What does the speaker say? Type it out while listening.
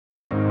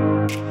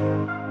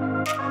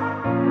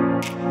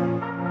Ladies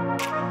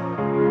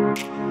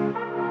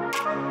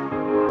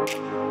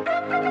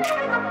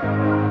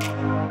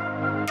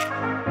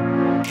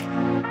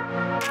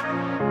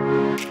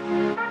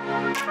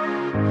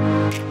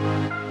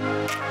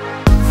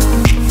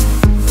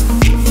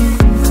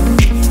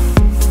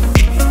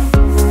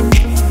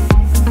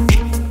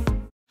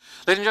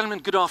and gentlemen,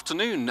 good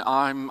afternoon.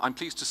 I'm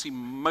pleased to see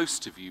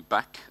most of you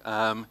back.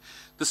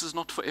 This is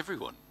not for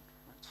everyone.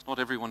 Not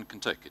everyone can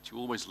take it. You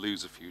always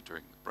lose a few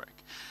during the break.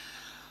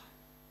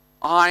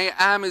 I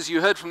am, as you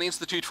heard, from the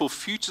Institute for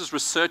Futures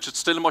Research at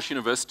Stellenbosch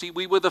University.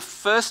 We were the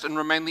first and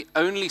remain the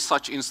only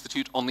such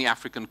institute on the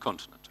African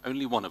continent,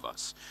 only one of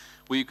us,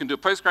 where you can do a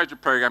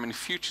postgraduate program in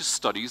future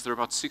studies. There are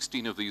about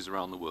 16 of these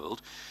around the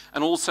world.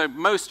 And also,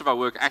 most of our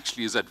work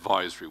actually is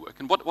advisory work.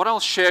 And what I'll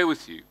share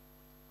with you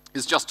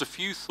is just a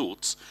few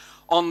thoughts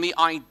on the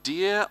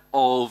idea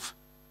of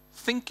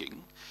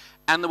thinking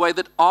and the way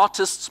that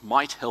artists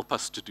might help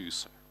us to do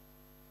so.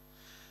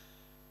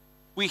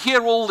 We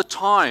hear all the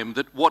time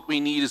that what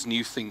we need is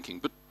new thinking,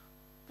 but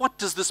what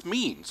does this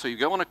mean? So you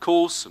go on a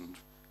course and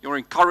you're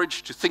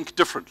encouraged to think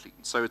differently.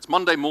 So it's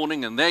Monday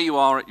morning and there you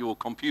are at your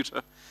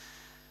computer.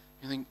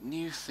 You think,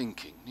 new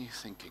thinking,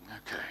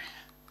 okay.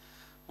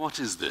 What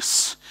is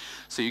this?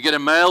 So you get a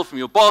mail from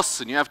your boss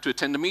and you have to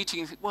attend a meeting.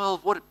 You think,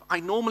 well, I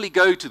normally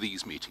go to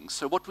these meetings,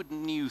 so what would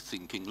new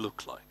thinking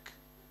look like?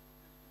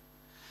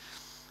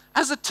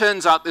 As it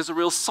turns out, there's a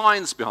real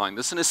science behind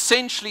this, and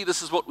essentially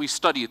this is what we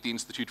study at the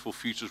Institute for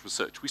Futures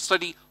Research. We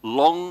study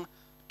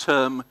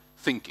long-term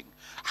thinking,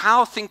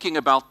 how thinking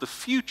about the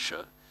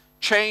future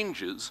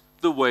changes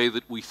the way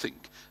that we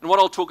think. And what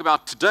I'll talk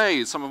about today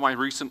is some of my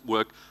recent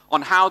work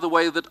on how the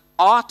way that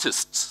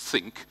artists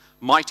think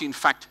might in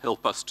fact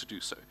help us to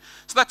do so.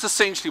 So that's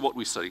essentially what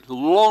we study,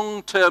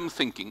 long-term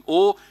thinking,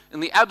 or in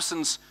the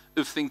absence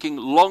of thinking,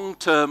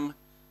 long-term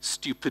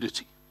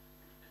stupidity.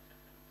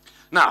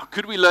 Now,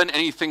 could we learn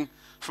anything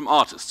from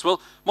artists?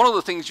 Well, one of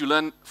the things you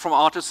learn from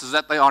artists is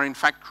that they are in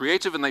fact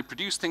creative and they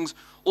produce things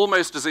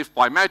almost as if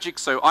by magic,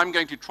 so I'm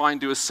going to try and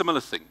do a similar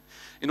thing.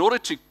 In order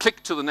to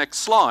click to the next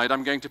slide,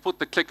 I'm going to put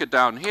the clicker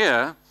down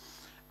here,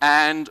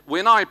 and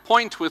when I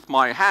point with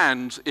my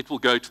hand, it will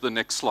go to the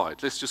next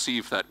slide. Let's just see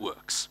if that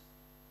works.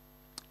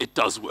 It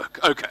does work.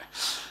 Okay,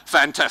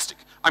 fantastic.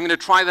 I'm going to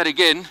try that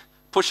again,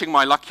 pushing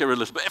my luck here a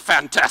little bit.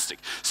 Fantastic.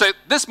 So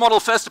this model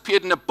first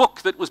appeared in a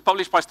book that was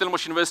published by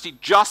Stellenbosch University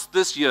just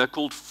this year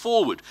called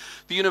Forward.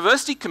 The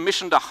university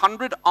commissioned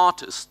 100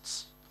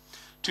 artists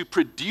to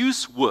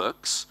produce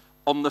works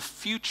on the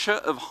future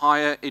of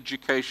higher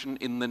education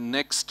in the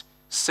next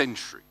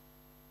century.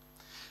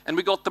 And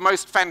we got the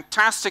most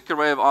fantastic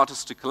array of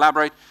artists to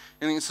collaborate,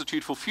 and the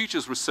Institute for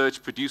Futures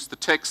Research produced the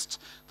texts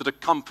that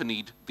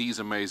accompanied these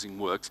amazing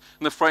works.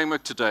 And the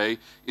framework today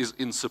is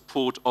in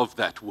support of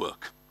that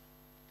work.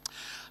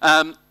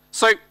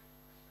 So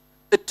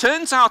it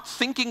turns out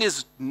thinking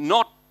is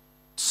not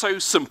so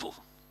simple.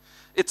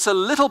 It's a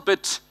little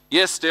bit,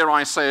 yes, dare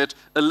I say it,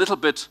 a little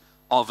bit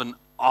of an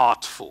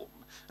art form.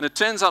 And it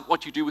turns out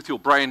what you do with your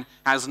brain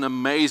has an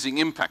amazing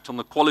impact on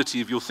the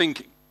quality of your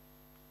thinking.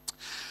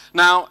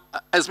 Now,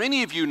 as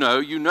many of you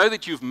know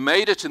that you've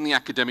made it in the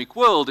academic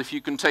world if you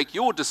can take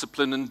your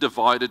discipline and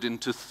divide it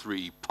into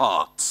 3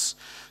 parts.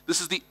 This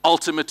is the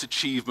ultimate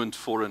achievement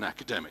for an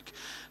academic.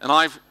 And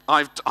I've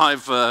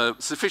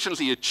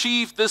sufficiently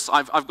achieved this.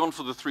 I've gone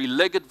for the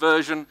 3-legged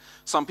version.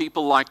 Some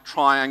people like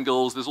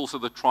triangles. There's also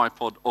the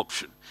tripod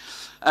option.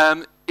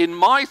 In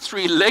my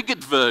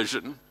 3-legged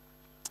version,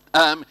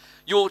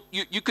 you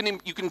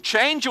can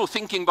change your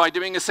thinking by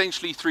doing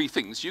essentially 3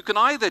 things. You can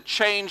either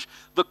change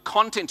the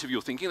content of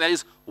your thinking, that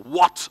is,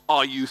 what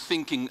are you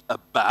thinking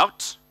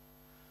about?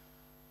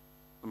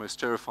 The most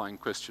terrifying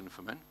question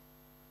for men.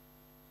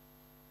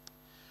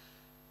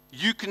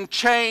 You can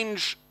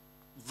change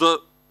the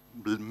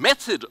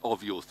method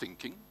of your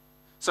thinking.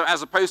 So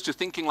as opposed to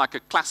thinking like a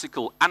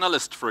classical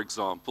analyst, for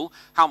example,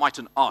 how might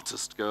an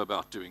artist go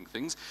about doing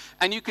things?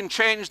 And you can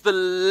change the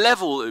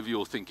level of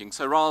your thinking.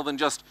 So rather than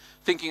just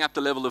thinking at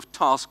the level of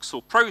tasks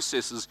or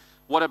processes,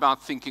 what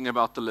about thinking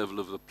about the level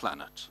of the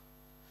planet?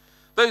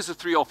 Those are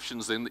 3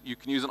 options then that you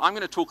can use. And I'm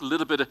going to talk a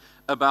little bit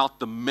about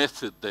the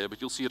method there, but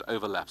you'll see it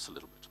overlaps a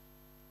little bit.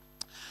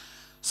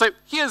 So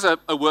here's a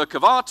work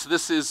of art.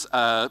 This is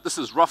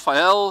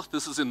Raphael.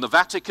 This is in the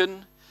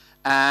Vatican.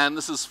 And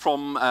this is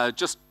from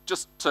just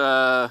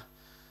at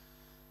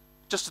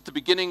the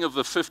beginning of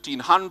the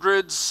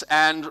 1500s.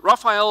 And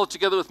Raphael,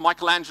 together with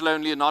Michelangelo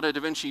and Leonardo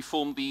da Vinci,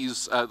 formed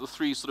these the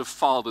 3 sort of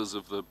fathers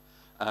of the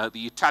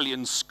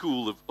Italian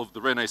school of the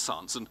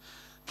Renaissance. And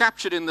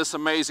captured in this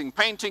amazing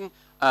painting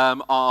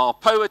are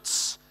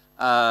poets,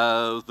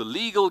 the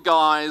legal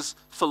guys,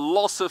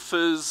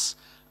 philosophers,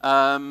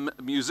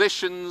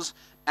 musicians,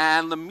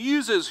 and the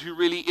muses who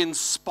really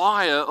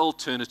inspire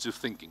alternative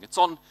thinking. It's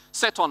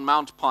set on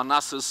Mount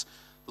Parnassus,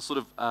 the sort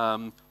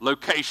of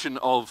location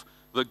of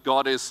the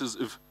goddesses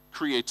of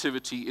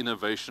creativity,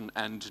 innovation,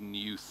 and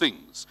new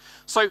things.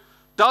 So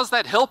does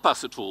that help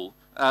us at all?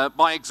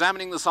 By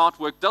examining this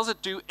artwork, does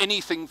it do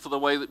anything for the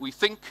way that we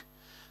think?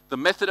 the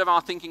method of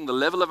our thinking, the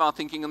level of our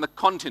thinking, and the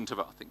content of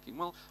our thinking.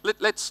 Well,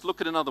 let's look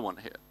at another one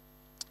here.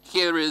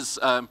 Here is,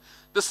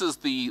 this is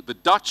the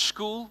Dutch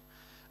school.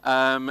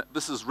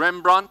 This is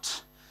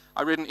Rembrandt.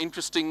 I read an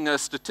interesting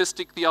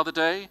statistic the other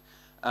day.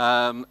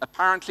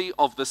 Apparently,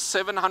 of the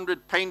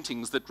 700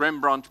 paintings that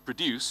Rembrandt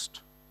produced,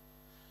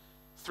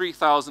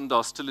 3,000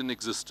 are still in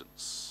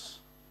existence.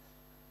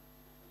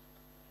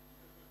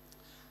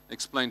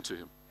 Explain to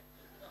him.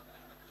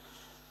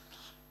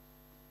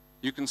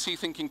 You can see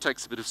thinking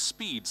takes a bit of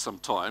speed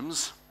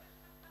sometimes,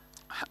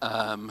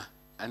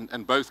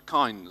 and both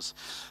kinds.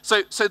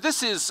 So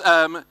this is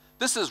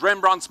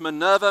Rembrandt's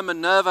Minerva.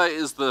 Minerva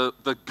is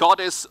the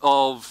goddess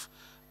of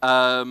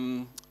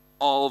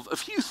a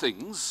few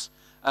things.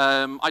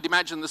 I'd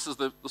imagine this is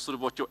the sort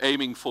of what you're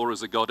aiming for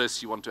as a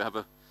goddess. You want to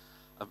have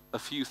a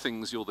few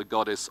things you're the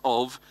goddess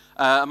of.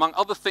 Among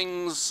other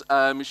things,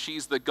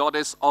 she's the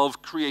goddess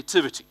of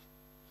creativity.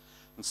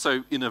 And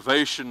so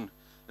innovation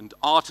and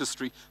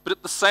artistry, but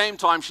at the same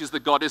time, she's the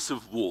goddess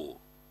of war.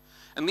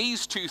 And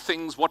these two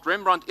things, what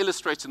Rembrandt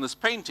illustrates in this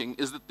painting,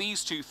 is that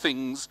these two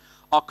things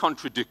are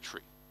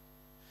contradictory.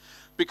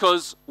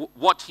 Because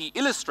what he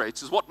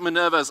illustrates is what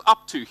Minerva is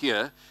up to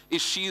here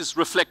is she's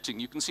reflecting.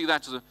 You can see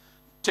that as a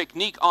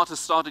technique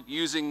artists started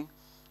using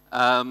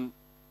around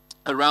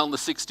the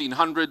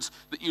 1600s,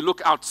 that you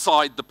look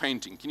outside the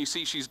painting. Can you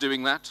see she's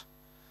doing that?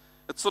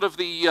 It's sort of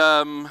the,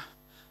 yeah,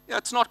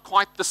 it's not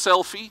quite the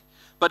selfie,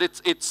 but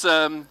it's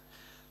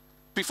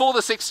before the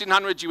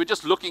 1600s, you were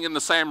just looking in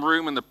the same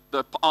room and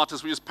the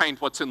artists would just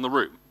paint what's in the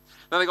room.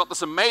 Then they got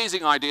this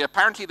amazing idea.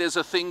 Apparently there's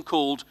a thing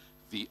called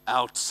the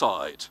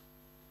outside.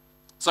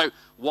 So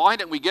why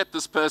don't we get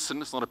this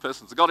person, it's not a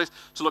person, it's a goddess,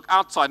 to look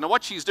outside. Now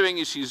what she's doing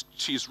is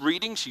she's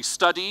reading, she's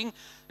studying,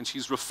 and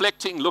she's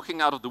reflecting,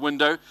 looking out of the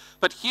window.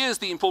 But here's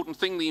the important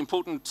thing, the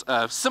important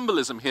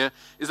symbolism here,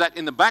 is that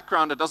in the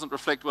background, it doesn't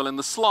reflect well in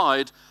the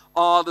slide,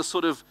 are the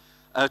sort of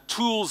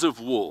tools of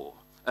war.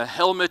 A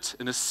helmet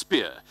and a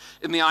spear.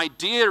 And the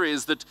idea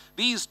is that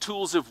these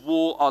tools of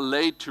war are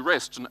laid to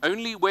rest, and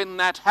only when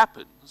that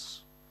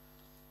happens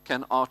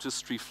can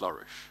artistry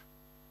flourish.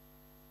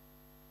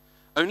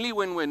 Only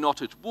when we're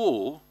not at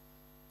war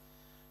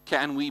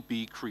can we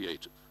be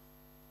creative.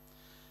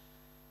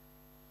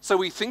 So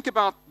we think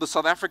about the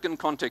South African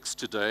context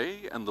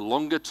today and the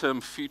longer-term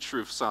future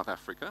of South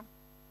Africa,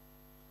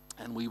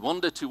 and we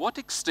wonder, to what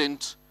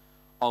extent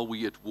are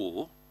we at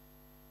war,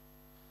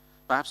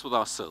 perhaps with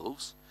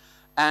ourselves,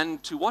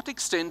 and to what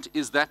extent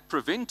is that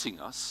preventing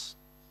us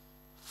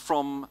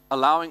from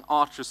allowing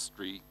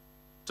artistry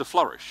to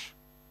flourish?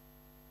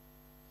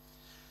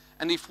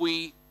 And if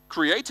we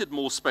created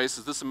more space,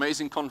 as this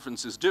amazing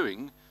conference is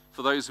doing,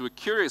 for those who are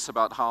curious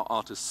about how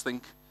artists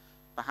think,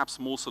 perhaps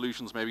more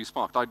solutions may be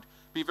sparked. I'd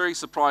be very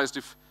surprised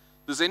if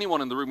there's anyone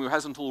in the room who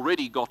hasn't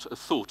already got a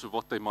thought of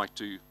what they might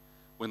do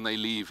when they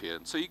leave here.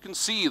 And so you can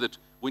see that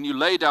when you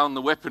lay down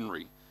the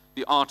weaponry,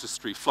 the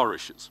artistry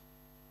flourishes.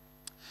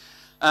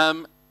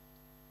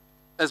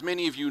 As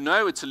many of you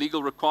know, it's a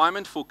legal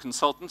requirement for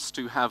consultants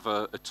to have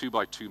a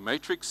 2x2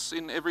 matrix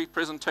in every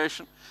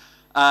presentation,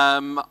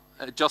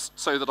 just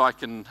so that I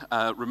can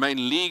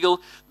remain legal.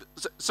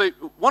 So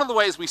one of the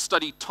ways we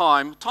study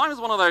time is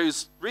one of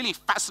those really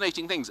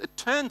fascinating things. It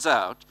turns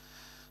out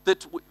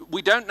that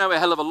we don't know a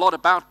hell of a lot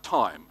about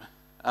time.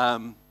 I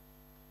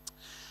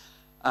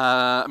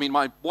mean,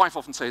 my wife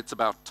often says it's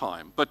about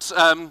time, but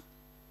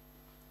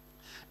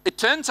it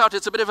turns out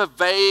it's a bit of a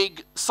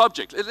vague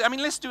subject. I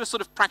mean, let's do a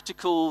sort of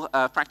practical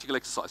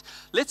exercise.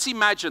 Let's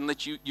imagine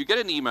that you get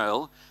an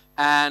email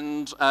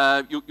and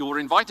you're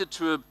invited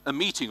to a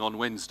meeting on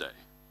Wednesday,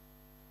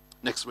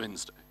 next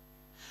Wednesday.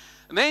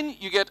 And then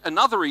you get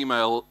another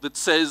email that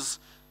says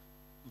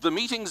the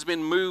meeting's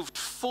been moved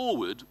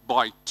forward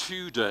by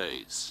 2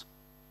 days.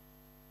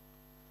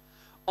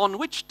 On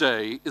which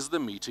day is the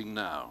meeting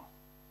now?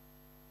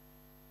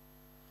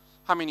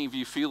 How many of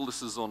you feel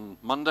this is on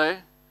Monday?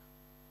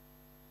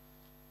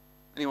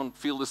 Anyone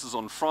feel this is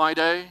on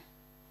Friday?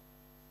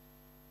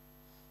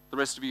 The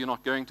rest of you are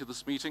not going to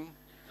this meeting?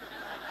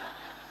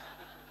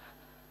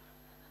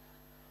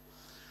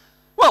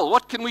 Well,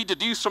 what can we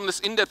deduce from this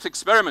in-depth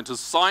experiment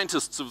as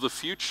scientists of the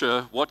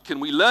future? What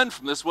can we learn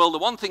from this? Well, the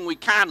one thing we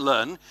can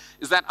learn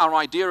is that our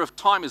idea of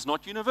time is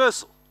not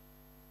universal.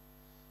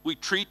 We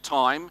treat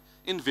time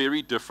in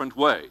very different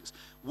ways.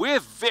 We're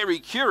very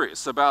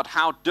curious about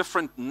how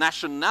different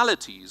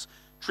nationalities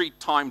treat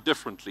time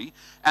differently,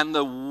 and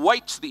the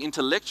weight, the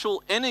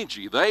intellectual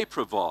energy they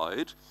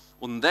provide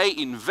when they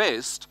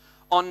invest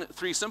on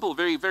three simple,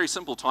 very, very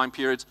simple time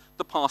periods: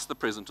 the past, the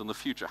present, and the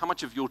future. How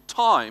much of your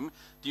time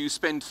do you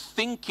spend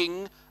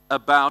thinking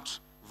about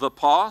the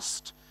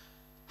past?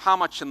 How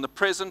much in the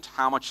present?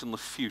 How much in the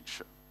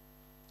future?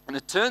 And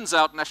it turns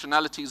out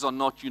nationalities are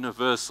not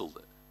universal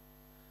there.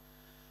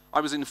 I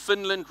was in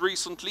Finland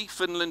recently.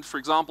 Finland, for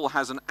example,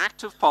 has an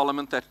act of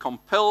parliament that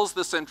compels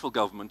the central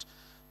government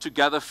to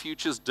gather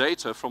futures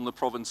data from the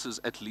provinces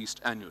at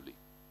least annually.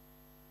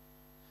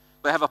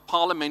 They have a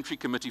parliamentary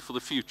committee for the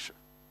future.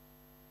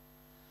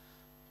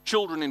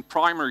 Children in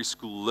primary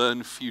school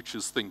learn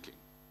futures thinking.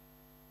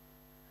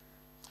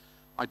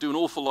 I do an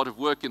awful lot of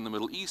work in the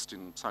Middle East,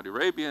 in Saudi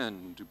Arabia,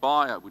 and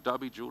Dubai, Abu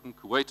Dhabi, Jordan,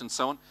 Kuwait, and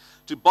so on.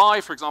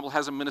 Dubai, for example,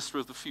 has a Minister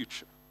of the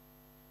Future.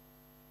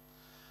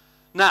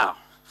 Now,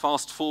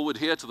 fast forward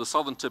here to the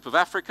southern tip of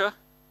Africa.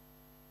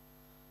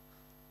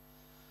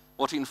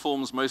 What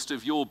informs most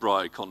of your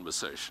BRI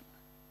conversation?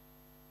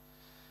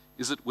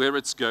 Is it where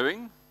it's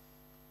going?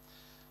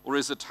 Or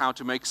is it how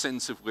to make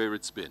sense of where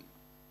it's been?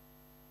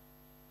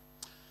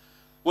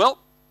 Well,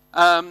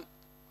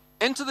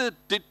 enter the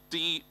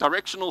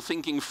directional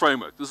thinking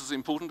framework. This is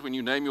important when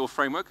you name your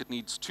framework. It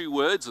needs 2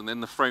 words and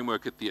then the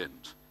framework at the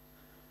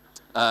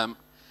end.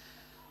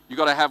 You've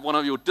got to have one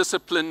of your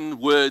discipline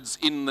words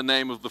in the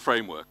name of the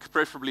framework,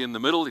 preferably in the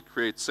middle. It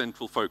creates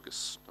central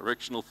focus,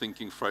 directional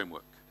thinking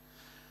framework.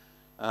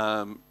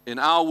 In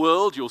our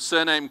world, your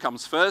surname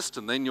comes first,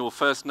 and then your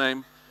first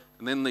name,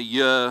 and then the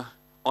year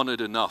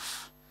honored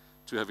enough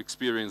to have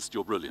experienced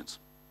your brilliance.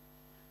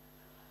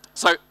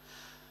 So,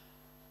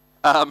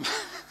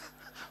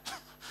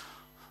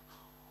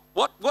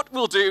 what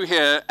we'll do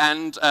here,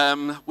 and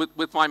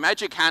with my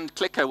magic hand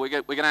clicker, we're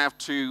going to have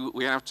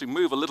to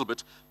move a little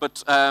bit.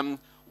 But I've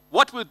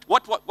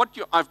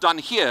done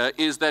here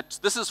is that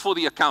this is for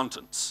the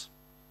accountants,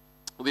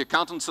 in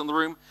the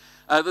room.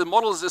 The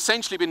model has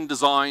essentially been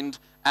designed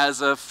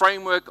as a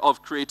framework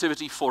of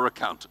creativity for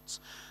accountants.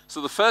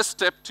 So the first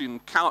step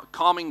to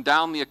calming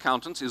down the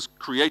accountants is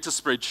create a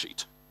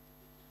spreadsheet.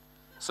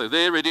 So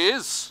there it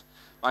is.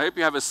 I hope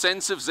you have a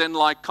sense of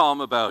Zen-like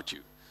calm about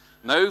you.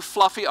 No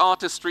fluffy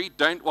artistry,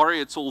 don't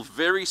worry, it's all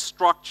very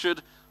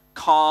structured,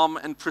 calm,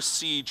 and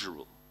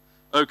procedural.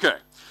 Okay,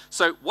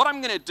 so what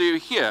I'm going to do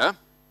here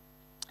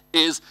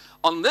is,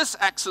 on this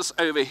axis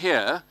over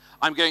here,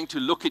 I'm going to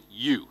look at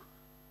you.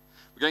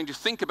 We're going to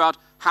think about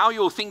how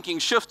your thinking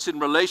shifts in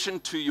relation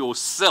to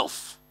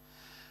yourself.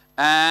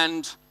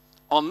 And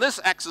on this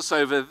axis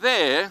over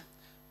there,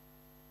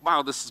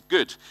 wow, this is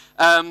good.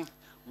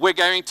 We're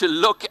going to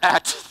look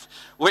at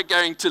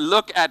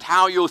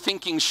how your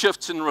thinking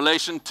shifts in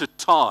relation to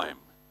time.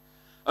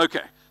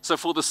 Okay, so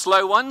for the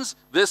slow ones,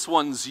 this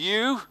one's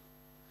you,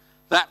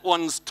 that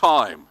one's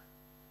time.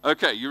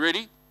 Okay, you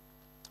ready?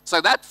 So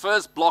that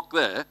first block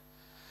there,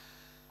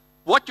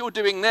 what you're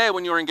doing there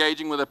when you're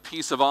engaging with a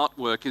piece of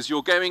artwork is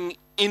you're going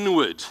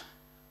inward.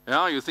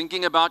 Yeah, you're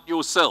thinking about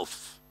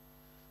yourself.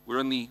 We're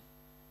in the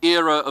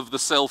era of the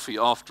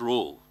selfie, after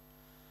all.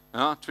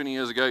 20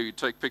 years ago, you'd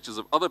take pictures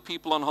of other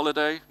people on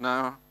holiday.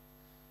 Now,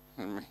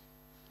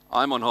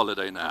 I'm on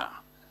holiday now.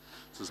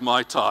 This is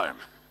my time.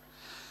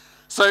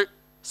 So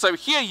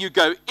here you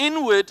go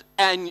inward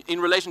and in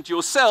relation to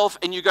yourself,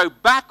 and you go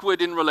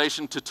backward in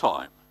relation to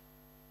time.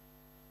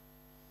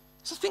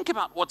 So think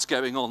about what's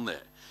going on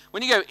there.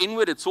 When you go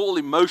inward, it's all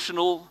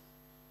emotional.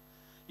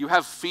 You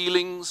have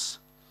feelings.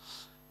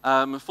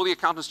 For the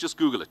accountants, just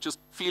Google it. Just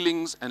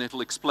feelings, and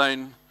it'll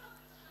explain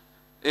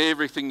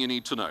everything you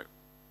need to know.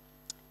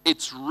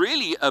 It's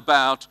really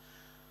about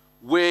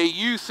where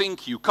you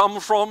think you come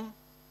from,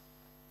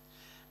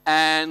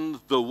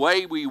 and the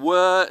way we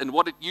were, and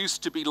what it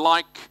used to be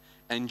like,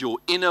 and your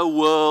inner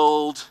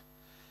world.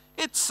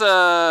 It's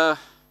a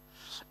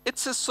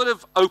sort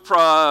of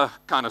Oprah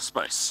kind of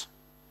space.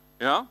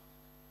 Yeah?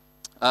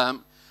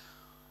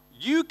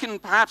 You can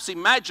perhaps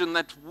imagine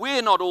that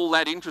we're not all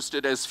that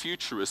interested as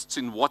futurists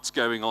in what's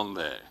going on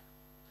there.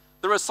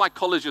 There are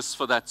psychologists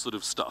for that sort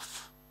of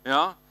stuff.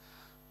 Yeah?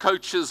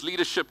 Coaches,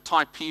 leadership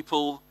type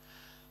people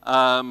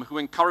who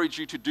encourage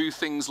you to do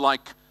things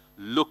like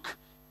look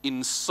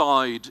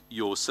inside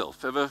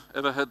yourself.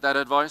 Ever heard that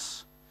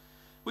advice?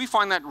 We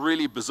find that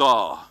really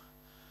bizarre.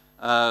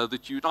 I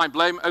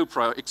blame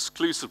Oprah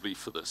exclusively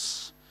for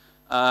this.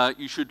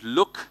 You should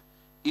look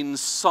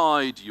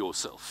inside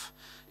yourself.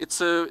 It's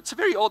a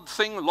very odd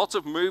thing. Lots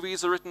of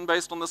movies are written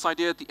based on this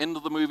idea. At the end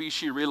of the movie,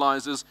 she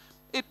realizes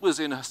it was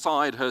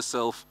inside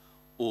herself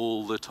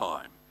all the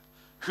time.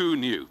 Who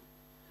knew?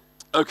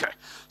 Okay,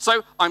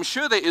 so I'm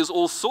sure there is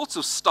all sorts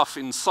of stuff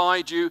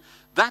inside you.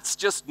 That's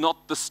just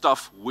not the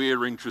stuff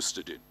we're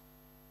interested in.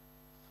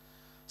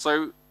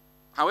 So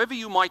however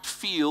you might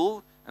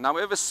feel, and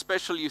however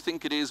special you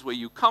think it is where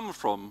you come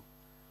from,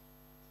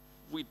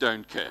 we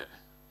don't care.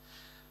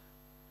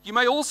 You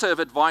may also have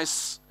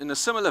advice in a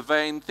similar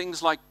vein,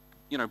 things like,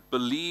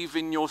 believe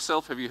in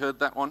yourself. Have you heard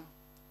that one?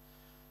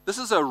 This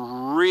is a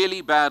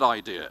really bad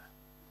idea.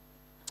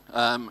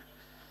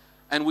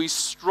 And we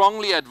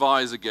strongly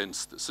advise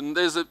against this. And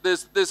there's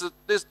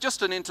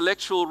just an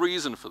intellectual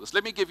reason for this.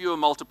 Let me give you a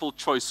multiple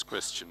choice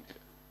question here.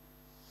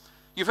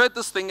 You've heard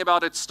this thing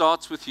about it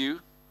starts with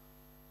you.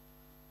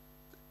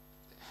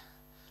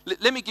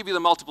 Let me give you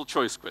the multiple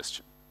choice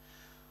question.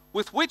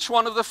 With which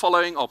one of the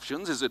following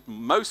options is it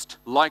most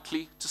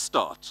likely to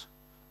start?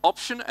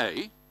 Option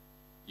A,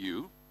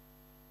 you.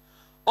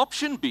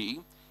 Option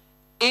B,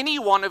 any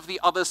one of the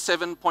other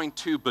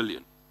 7.2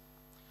 billion.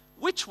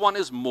 Which one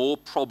is more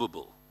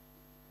probable?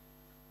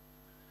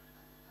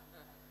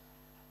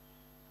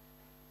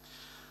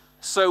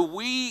 So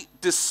we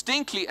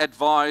distinctly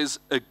advise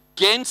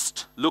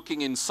against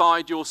looking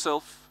inside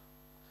yourself,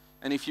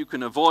 and if you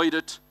can avoid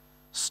it,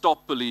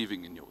 stop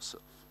believing in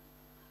yourself.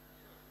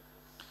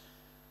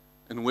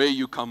 and where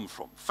you come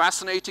from.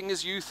 Fascinating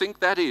as you think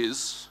that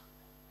is,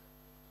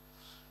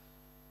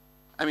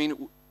 I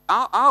mean,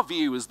 our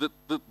view is that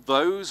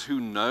those who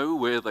know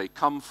where they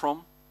come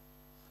from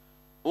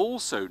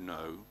also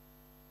know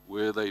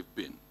where they've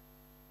been.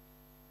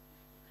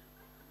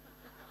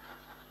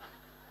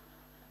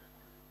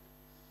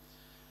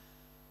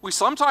 We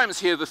sometimes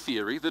hear the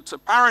theory that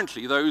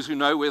apparently those who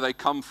know where they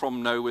come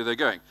from know where they're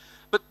going.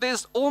 But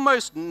there's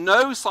almost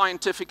no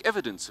scientific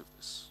evidence of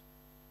this.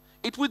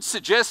 It would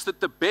suggest that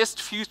the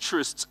best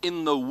futurists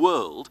in the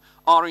world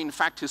are in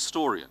fact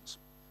historians.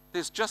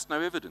 There's just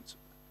no evidence of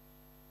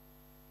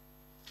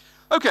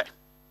that. Okay.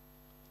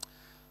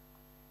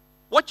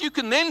 What you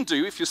can then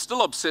do, if you're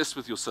still obsessed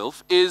with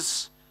yourself,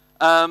 is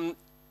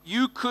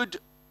you could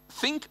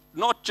think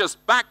not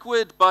just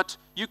backward, but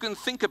you can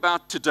think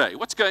about today.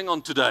 What's going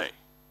on today?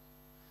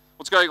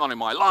 What's going on in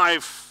my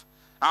life?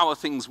 How are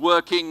things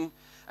working?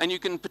 And you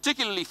can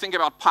particularly think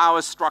about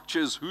power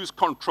structures, who's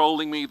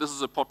controlling me. This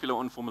is a popular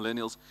one for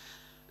millennials.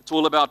 It's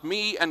all about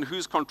me and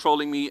who's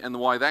controlling me and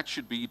why that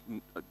should be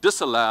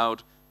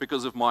disallowed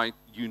because of my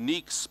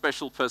unique,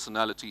 special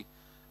personality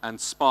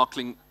and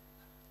sparkling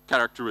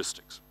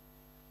characteristics.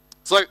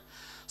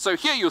 So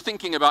here you're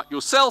thinking about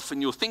yourself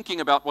and you're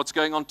thinking about what's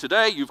going on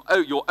today.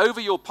 You're over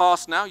your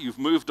past now. You've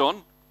moved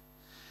on.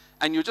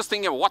 And you're just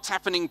thinking about what's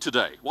happening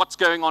today, what's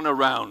going on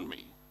around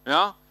me,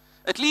 yeah?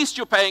 At least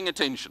you're paying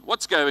attention,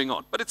 what's going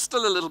on, but it's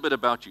still a little bit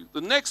about you.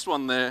 The next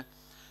one there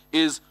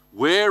is,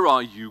 where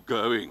are you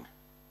going?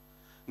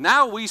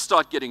 Now we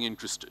start getting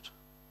interested.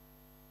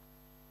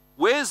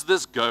 Where's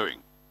this going?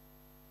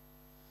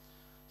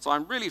 So a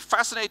really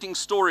fascinating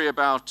story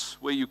about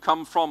where you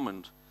come from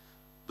and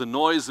the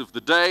noise of the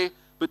day,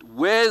 but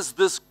where's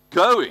this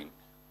going?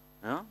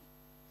 Yeah?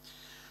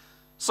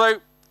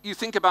 So you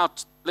think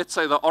about, let's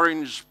say, the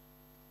orange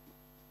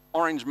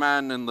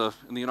man in the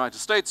United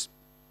States,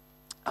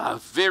 a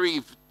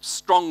very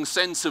strong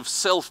sense of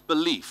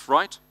self-belief,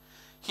 right?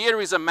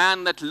 Here is a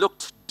man that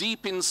looked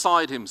deep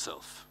inside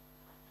himself,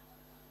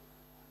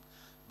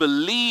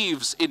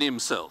 believes in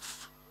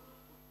himself.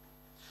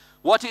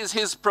 What is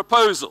his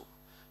proposal?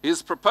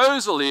 His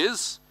proposal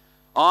is,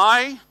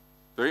 I,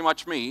 very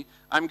much me,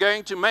 I'm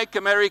going to make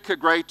America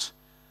great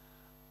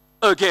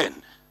again.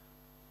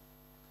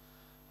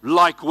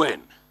 Like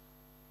when?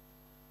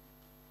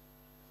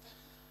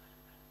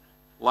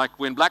 Like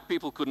when black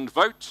people couldn't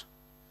vote,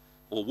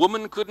 or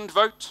women couldn't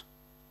vote.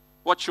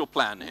 What's your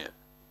plan here?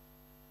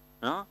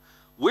 Yeah?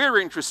 We're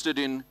interested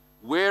in,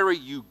 where are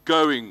you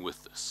going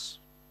with this?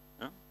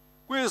 Yeah?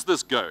 Where's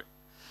this going?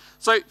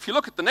 So if you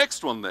look at the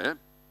next one there,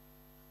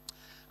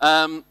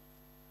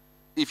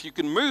 if you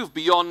can move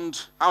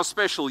beyond how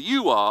special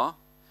you are,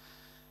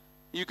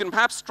 you can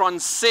perhaps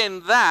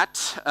transcend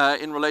that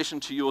in relation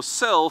to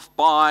yourself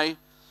by,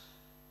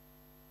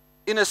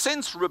 in a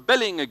sense,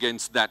 rebelling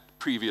against that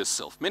previous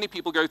self. Many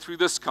people go through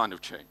this kind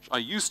of change. I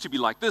used to be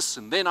like this,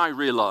 and then I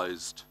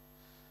realized.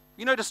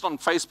 You noticed on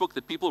Facebook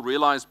that people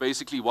realize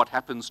basically what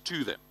happens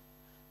to them.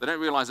 They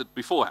don't realize it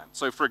beforehand.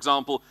 So, for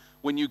example,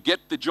 when you get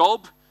the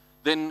job,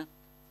 then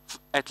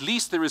at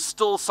least there is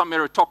still some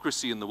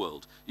meritocracy in the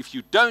world. If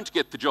you don't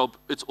get the job,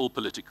 it's all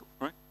political,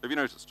 right? Have you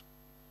noticed?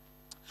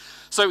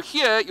 So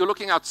here, you're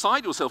looking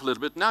outside yourself a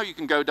little bit. Now you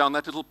can go down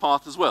that little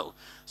path as well.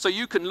 So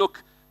you can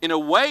look in a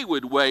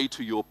wayward way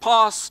to your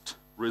past,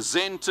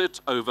 resent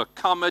it,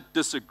 overcome it,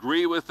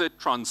 disagree with it,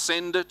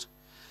 transcend it.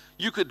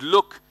 You could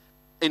look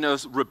in a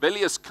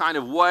rebellious kind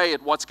of way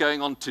at what's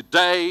going on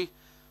today.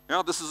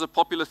 Now, this is a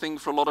popular thing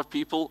for a lot of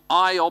people.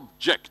 I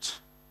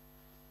object.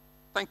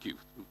 Thank you.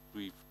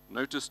 We've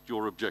noticed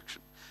your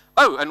objection.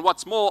 Oh, and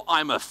what's more,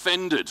 I'm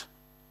offended.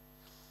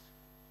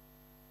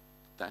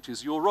 That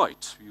is your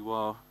right. You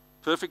are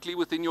perfectly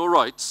within your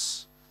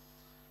rights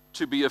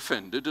to be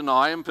offended, and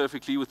I am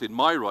perfectly within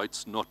my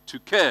rights not to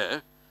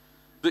care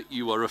that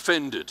you are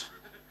offended.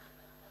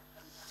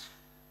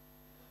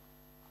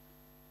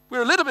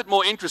 We're a little bit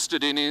more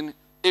interested in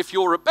if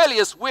you're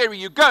rebellious, where are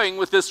you going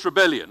with this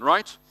rebellion,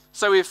 right?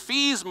 So if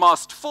fees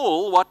must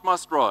fall, what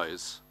must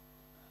rise?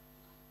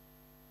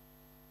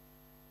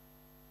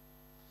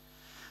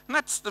 And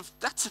that's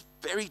a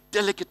very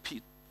delicate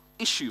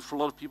issue for a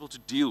lot of people to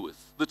deal with,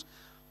 that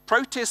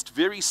protest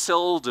very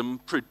seldom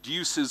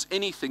produces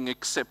anything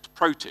except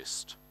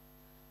protest.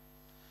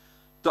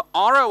 The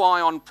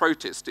ROI on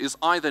protest is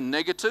either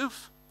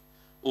negative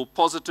or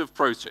positive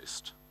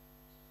protest.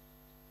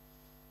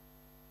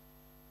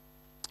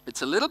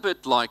 It's a little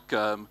bit like,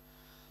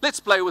 let's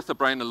play with the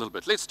brain a little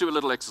bit. Let's do a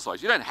little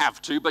exercise. You don't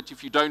have to, but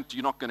if you don't,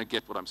 you're not going to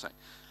get what I'm saying.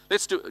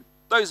 Let's do,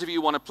 those of you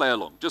who want to play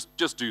along,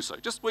 just do so.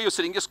 Just where you're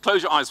sitting, just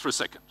close your eyes for a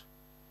second.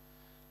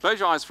 Close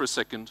your eyes for a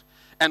second.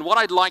 And what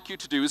I'd like you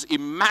to do is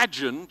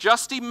imagine,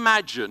 just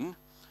imagine,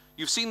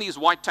 you've seen these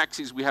white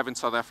taxis we have in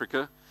South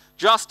Africa.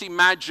 Just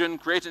imagine,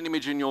 create an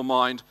image in your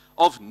mind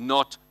of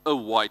not a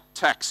white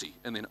taxi.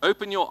 And then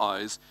open your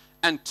eyes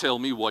and tell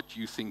me what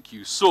you think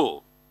you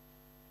saw.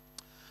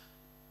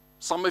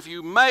 Some of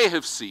you may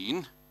have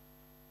seen,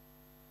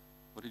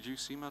 what did you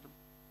see, madam?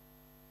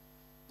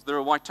 Was there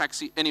a white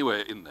taxi anywhere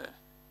in there?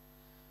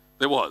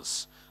 There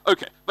was.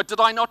 Okay, but did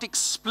I not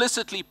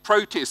explicitly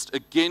protest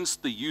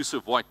against the use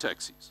of white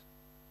taxis?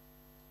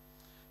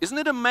 Isn't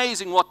it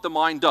amazing what the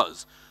mind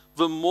does?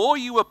 The more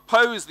you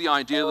oppose the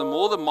idea, the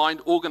more the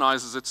mind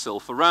organizes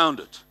itself around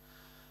it.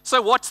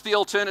 So what's the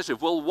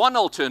alternative? Well, one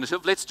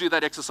alternative, let's do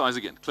that exercise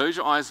again. Close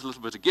your eyes a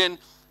little bit again.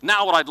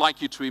 Now what I'd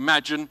like you to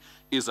imagine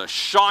is a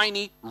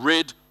shiny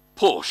red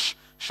Porsche.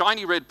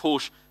 Shiny red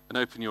Porsche, and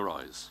open your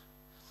eyes.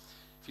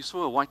 If you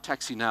saw a white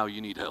taxi now,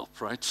 you need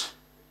help, right?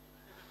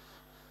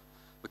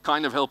 The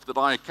kind of help that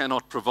I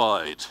cannot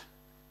provide.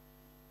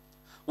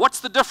 What's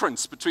the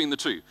difference between the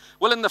two?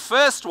 Well, in the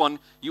first one,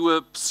 you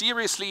were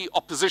seriously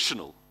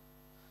oppositional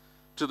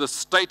to the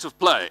state of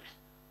play.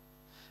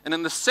 And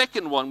in the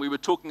second one, we were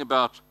talking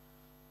about,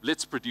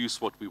 let's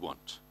produce what we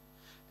want.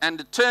 And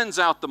it turns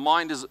out the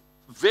mind is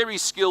very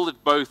skilled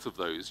at both of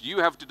those. You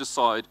have to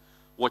decide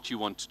what you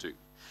want to do.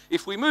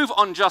 If we move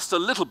on just a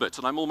little bit,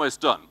 and I'm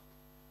almost done,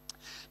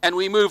 and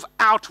we move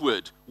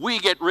outward, we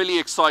get really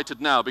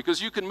excited now,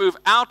 because you can move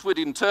outward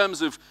in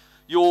terms of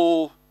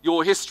your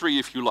history,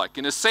 if you like.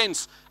 In a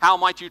sense, how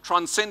might you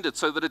transcend it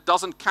so that it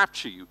doesn't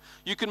capture you?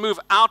 You can move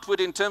outward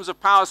in terms of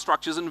power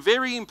structures, and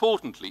very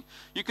importantly,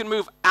 you can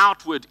move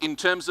outward in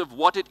terms of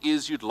what it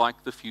is you'd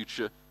like the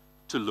future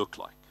to look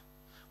like.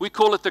 We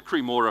call it the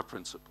Cremora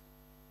principle.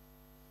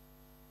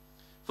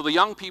 For the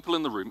young people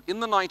in the room, in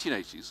the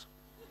 1980s,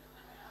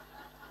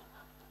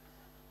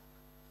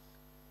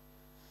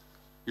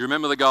 you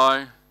remember the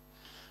guy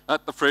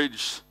at the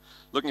fridge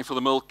looking for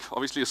the milk,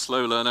 obviously a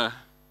slow learner,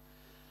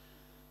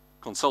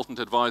 consultant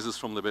advisors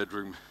from the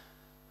bedroom.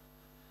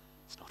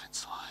 It's not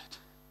inside.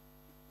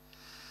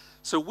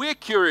 So we're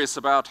curious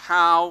about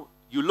how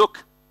you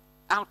look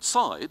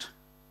outside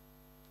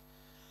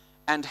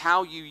and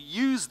how you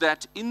use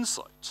that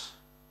insight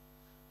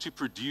to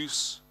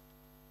produce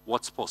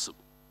what's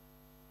possible.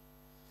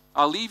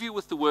 I'll leave you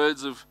with the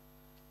words of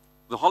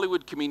the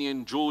Hollywood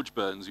comedian George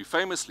Burns, who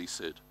famously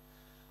said,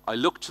 "I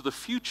look to the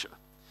future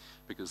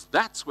because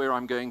that's where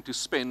I'm going to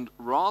spend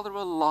rather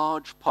a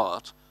large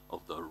part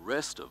of the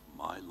rest of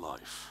my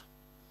life."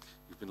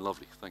 You've been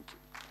lovely. Thank you.